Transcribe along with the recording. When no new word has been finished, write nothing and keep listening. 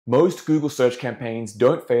Most Google search campaigns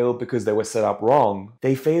don't fail because they were set up wrong.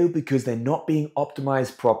 They fail because they're not being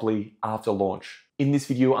optimized properly after launch. In this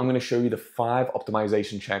video, I'm going to show you the 5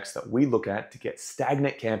 optimization checks that we look at to get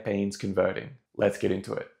stagnant campaigns converting. Let's get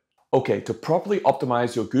into it. Okay, to properly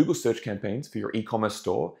optimize your Google search campaigns for your e-commerce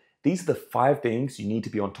store, these are the 5 things you need to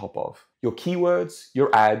be on top of. Your keywords, your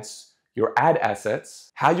ads, your ad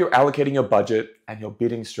assets, how you're allocating your budget, and your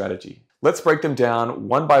bidding strategy. Let's break them down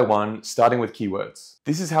one by one, starting with keywords.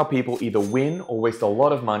 This is how people either win or waste a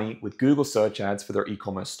lot of money with Google search ads for their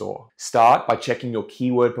e-commerce store. Start by checking your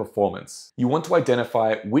keyword performance. You want to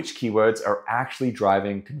identify which keywords are actually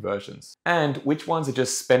driving conversions and which ones are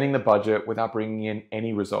just spending the budget without bringing in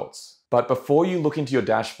any results. But before you look into your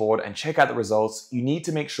dashboard and check out the results, you need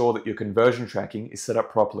to make sure that your conversion tracking is set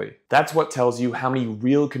up properly. That's what tells you how many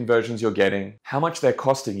real conversions you're getting, how much they're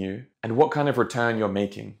costing you, and what kind of return you're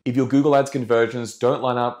making. If your Google Ads conversions don't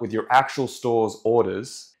line up with your actual store's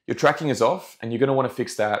orders, your tracking is off and you're going to want to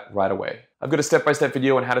fix that right away. I've got a step-by-step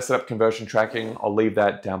video on how to set up conversion tracking. I'll leave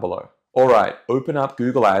that down below. All right, open up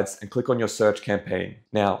Google Ads and click on your search campaign.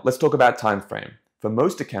 Now, let's talk about time frame. For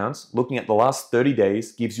most accounts, looking at the last 30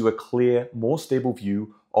 days gives you a clear, more stable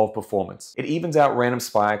view of performance. It evens out random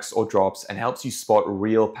spikes or drops and helps you spot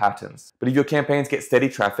real patterns. But if your campaigns get steady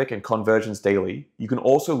traffic and conversions daily, you can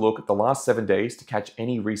also look at the last 7 days to catch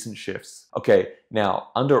any recent shifts. Okay, now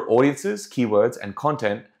under audiences, keywords, and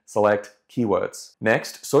content, select keywords.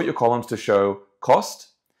 Next, sort your columns to show cost,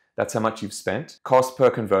 that's how much you've spent, cost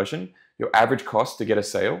per conversion, your average cost to get a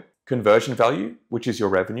sale, conversion value, which is your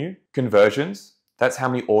revenue, conversions, that's how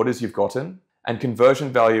many orders you've gotten, and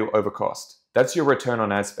conversion value over cost. That's your return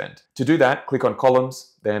on ad spend. To do that, click on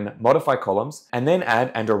columns, then modify columns, and then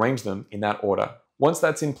add and arrange them in that order. Once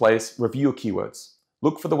that's in place, review your keywords.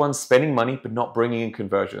 Look for the ones spending money but not bringing in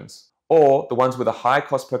conversions, or the ones with a high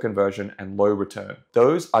cost per conversion and low return.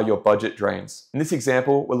 Those are your budget drains. In this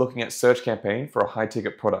example, we're looking at search campaign for a high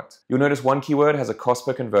ticket product. You'll notice one keyword has a cost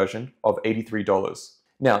per conversion of $83.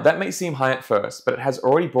 Now, that may seem high at first, but it has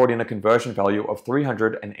already brought in a conversion value of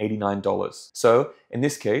 $389. So, in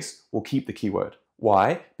this case, we'll keep the keyword.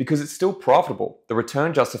 Why? Because it's still profitable. The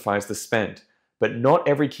return justifies the spend. But not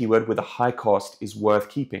every keyword with a high cost is worth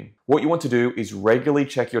keeping. What you want to do is regularly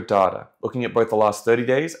check your data, looking at both the last 30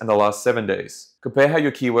 days and the last 7 days. Compare how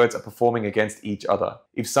your keywords are performing against each other.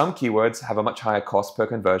 If some keywords have a much higher cost per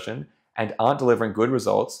conversion, and aren't delivering good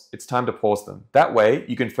results, it's time to pause them. That way,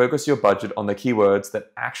 you can focus your budget on the keywords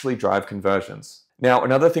that actually drive conversions. Now,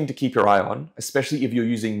 another thing to keep your eye on, especially if you're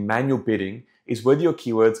using manual bidding, is whether your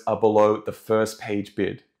keywords are below the first page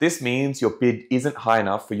bid. This means your bid isn't high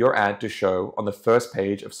enough for your ad to show on the first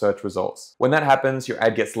page of search results. When that happens, your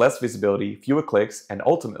ad gets less visibility, fewer clicks, and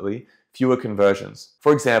ultimately, fewer conversions.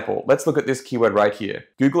 For example, let's look at this keyword right here.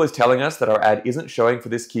 Google is telling us that our ad isn't showing for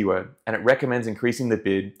this keyword, and it recommends increasing the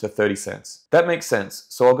bid to 30 cents. That makes sense,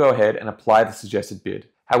 so I'll go ahead and apply the suggested bid.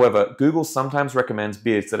 However, Google sometimes recommends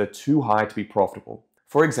bids that are too high to be profitable.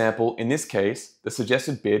 For example, in this case, the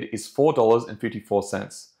suggested bid is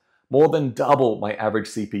 $4.54. More than double my average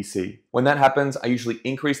CPC. When that happens, I usually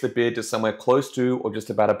increase the bid to somewhere close to or just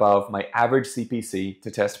about above my average CPC to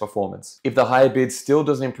test performance. If the higher bid still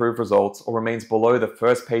doesn't improve results or remains below the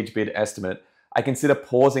first page bid estimate, I consider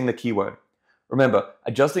pausing the keyword. Remember,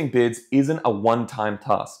 adjusting bids isn't a one-time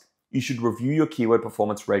task. You should review your keyword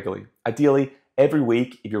performance regularly, ideally every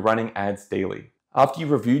week if you're running ads daily. After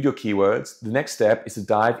you've reviewed your keywords, the next step is to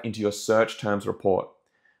dive into your search terms report.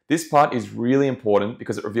 This part is really important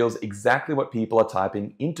because it reveals exactly what people are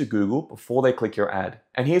typing into Google before they click your ad.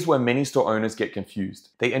 And here's where many store owners get confused.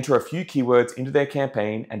 They enter a few keywords into their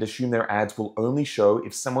campaign and assume their ads will only show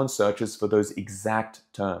if someone searches for those exact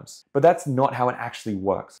terms. But that's not how it actually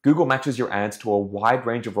works. Google matches your ads to a wide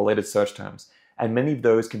range of related search terms, and many of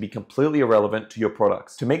those can be completely irrelevant to your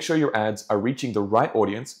products. To make sure your ads are reaching the right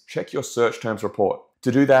audience, check your search terms report.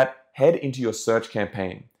 To do that, head into your search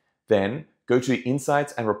campaign. Then, go to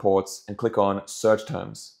Insights and Reports and click on Search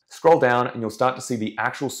Terms. Scroll down and you'll start to see the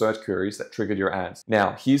actual search queries that triggered your ads.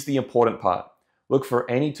 Now, here's the important part. Look for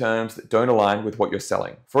any terms that don't align with what you're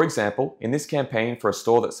selling. For example, in this campaign for a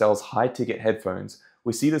store that sells high-ticket headphones,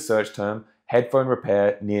 we see the search term headphone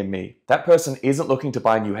repair near me. That person isn't looking to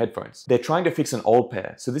buy new headphones. They're trying to fix an old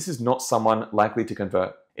pair, so this is not someone likely to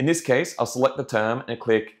convert. In this case, I'll select the term and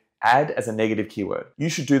click Add as a negative keyword. You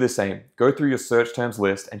should do the same. Go through your search terms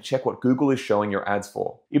list and check what Google is showing your ads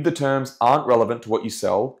for. If the terms aren't relevant to what you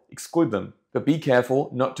sell, exclude them. But be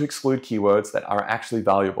careful not to exclude keywords that are actually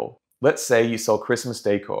valuable. Let's say you sell Christmas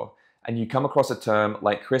decor and you come across a term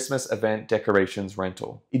like Christmas event decorations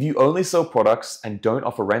rental. If you only sell products and don't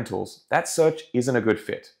offer rentals, that search isn't a good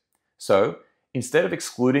fit. So Instead of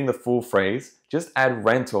excluding the full phrase, just add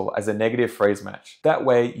rental as a negative phrase match. That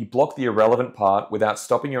way, you block the irrelevant part without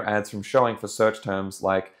stopping your ads from showing for search terms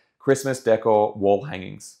like Christmas decor wall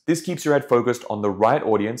hangings. This keeps your ad focused on the right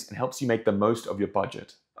audience and helps you make the most of your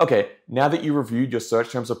budget. Okay, now that you reviewed your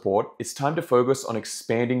search terms report, it's time to focus on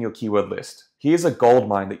expanding your keyword list. Here's a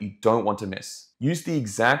goldmine that you don't want to miss. Use the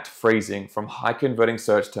exact phrasing from high converting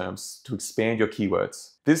search terms to expand your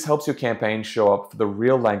keywords. This helps your campaign show up for the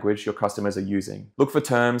real language your customers are using. Look for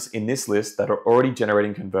terms in this list that are already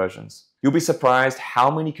generating conversions. You'll be surprised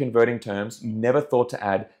how many converting terms you never thought to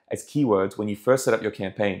add as keywords when you first set up your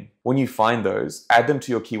campaign. When you find those, add them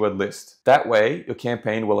to your keyword list. That way, your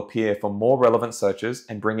campaign will appear for more relevant searches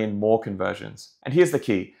and bring in more conversions. And here's the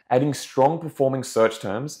key. Adding strong performing search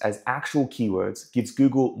terms as actual keywords gives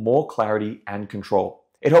Google more clarity and control.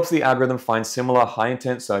 It helps the algorithm find similar high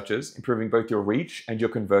intent searches, improving both your reach and your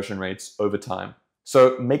conversion rates over time.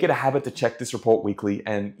 So make it a habit to check this report weekly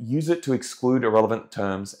and use it to exclude irrelevant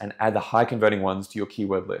terms and add the high converting ones to your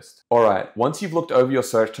keyword list. Alright, once you've looked over your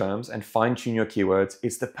search terms and fine-tune your keywords,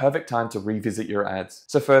 it's the perfect time to revisit your ads.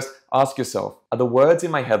 So first, ask yourself, are the words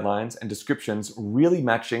in my headlines and descriptions really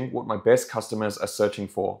matching what my best customers are searching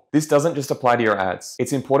for? This doesn't just apply to your ads.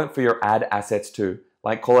 It's important for your ad assets too,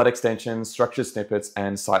 like call-out extensions, structured snippets,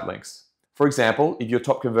 and site links. For example, if your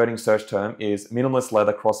top converting search term is minimalist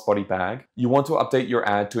leather crossbody bag, you want to update your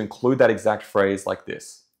ad to include that exact phrase like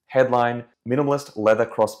this. Headline, minimalist leather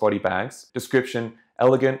crossbody bags. Description,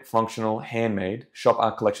 elegant, functional, handmade, shop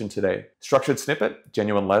our collection today. Structured snippet,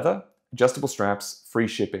 genuine leather. Adjustable straps, free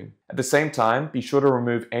shipping. At the same time, be sure to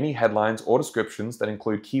remove any headlines or descriptions that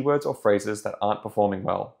include keywords or phrases that aren't performing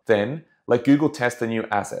well. Then, let Google test the new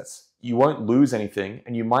assets. You won't lose anything,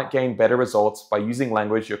 and you might gain better results by using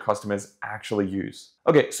language your customers actually use.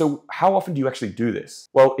 Okay, so how often do you actually do this?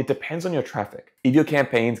 Well, it depends on your traffic. If your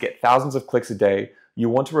campaigns get thousands of clicks a day, you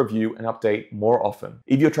want to review and update more often.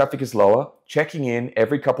 If your traffic is lower, checking in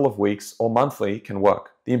every couple of weeks or monthly can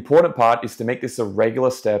work. The important part is to make this a regular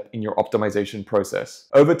step in your optimization process.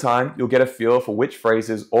 Over time, you'll get a feel for which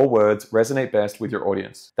phrases or words resonate best with your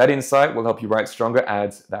audience. That insight will help you write stronger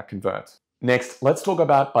ads that convert. Next, let's talk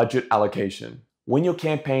about budget allocation. When your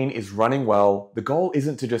campaign is running well, the goal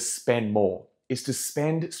isn't to just spend more, it's to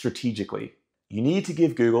spend strategically. You need to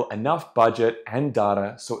give Google enough budget and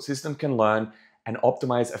data so its system can learn and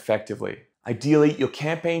optimize effectively. Ideally, your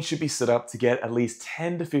campaign should be set up to get at least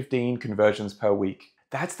 10 to 15 conversions per week.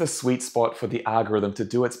 That's the sweet spot for the algorithm to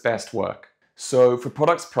do its best work. So for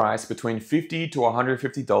products priced between $50 to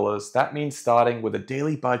 $150, that means starting with a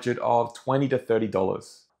daily budget of $20 to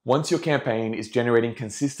 $30. Once your campaign is generating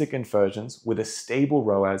consistent conversions with a stable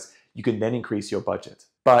ROAS, you can then increase your budget.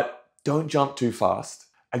 But don't jump too fast.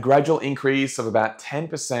 A gradual increase of about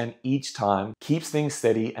 10% each time keeps things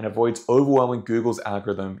steady and avoids overwhelming Google's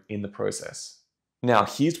algorithm in the process. Now,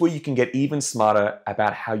 here's where you can get even smarter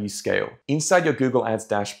about how you scale. Inside your Google Ads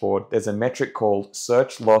dashboard, there's a metric called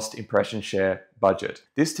Search Lost Impression Share Budget.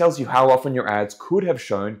 This tells you how often your ads could have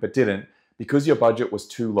shown but didn't because your budget was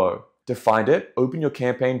too low. To find it, open your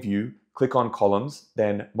campaign view, click on columns,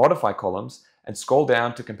 then modify columns, and scroll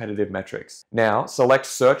down to competitive metrics. Now, select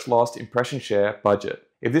Search Lost Impression Share Budget.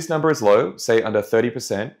 If this number is low, say under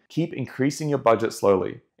 30%, keep increasing your budget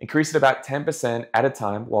slowly. Increase it about 10% at a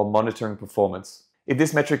time while monitoring performance. If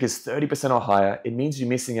this metric is 30% or higher, it means you're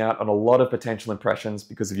missing out on a lot of potential impressions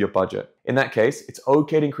because of your budget. In that case, it's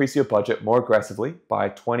okay to increase your budget more aggressively by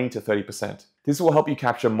 20 to 30%. This will help you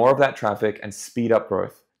capture more of that traffic and speed up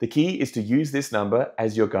growth. The key is to use this number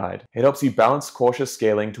as your guide. It helps you balance cautious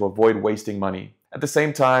scaling to avoid wasting money. At the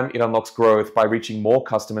same time, it unlocks growth by reaching more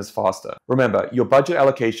customers faster. Remember, your budget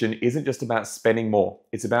allocation isn't just about spending more,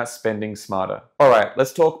 it's about spending smarter. Alright,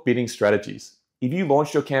 let's talk bidding strategies. If you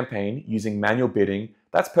launch your campaign using manual bidding,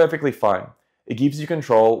 that's perfectly fine. It gives you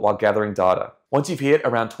control while gathering data. Once you've hit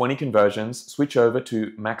around 20 conversions, switch over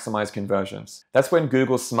to maximize conversions. That's when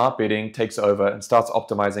Google's smart bidding takes over and starts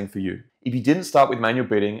optimizing for you. If you didn't start with manual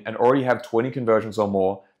bidding and already have 20 conversions or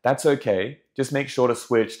more, that's okay. Just make sure to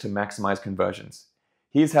switch to maximize conversions.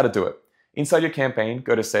 Here's how to do it. Inside your campaign,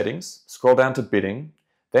 go to Settings, scroll down to Bidding,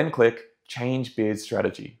 then click Change Bid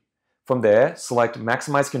Strategy. From there, select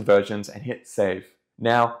Maximize Conversions and hit Save.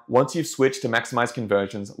 Now, once you've switched to maximize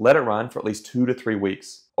conversions, let it run for at least 2 to 3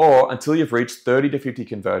 weeks, or until you've reached 30 to 50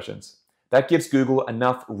 conversions. That gives Google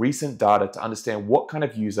enough recent data to understand what kind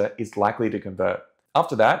of user is likely to convert.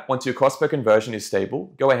 After that, once your cost per conversion is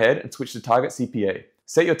stable, go ahead and switch to Target CPA.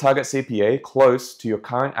 Set your Target CPA close to your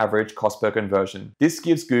current average cost per conversion. This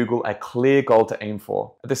gives Google a clear goal to aim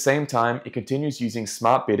for. At the same time, it continues using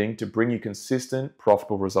smart bidding to bring you consistent,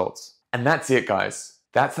 profitable results. And that's it, guys.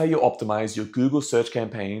 That's how you optimize your Google search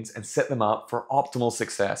campaigns and set them up for optimal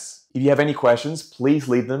success. If you have any questions, please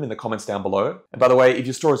leave them in the comments down below. And by the way, if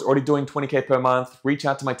your store is already doing 20K per month, reach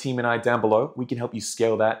out to my team and I down below. We can help you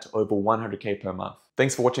scale that to over 100K per month.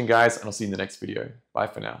 Thanks for watching, guys, and I'll see you in the next video. Bye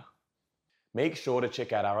for now. Make sure to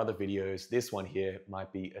check out our other videos. This one here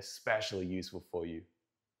might be especially useful for you.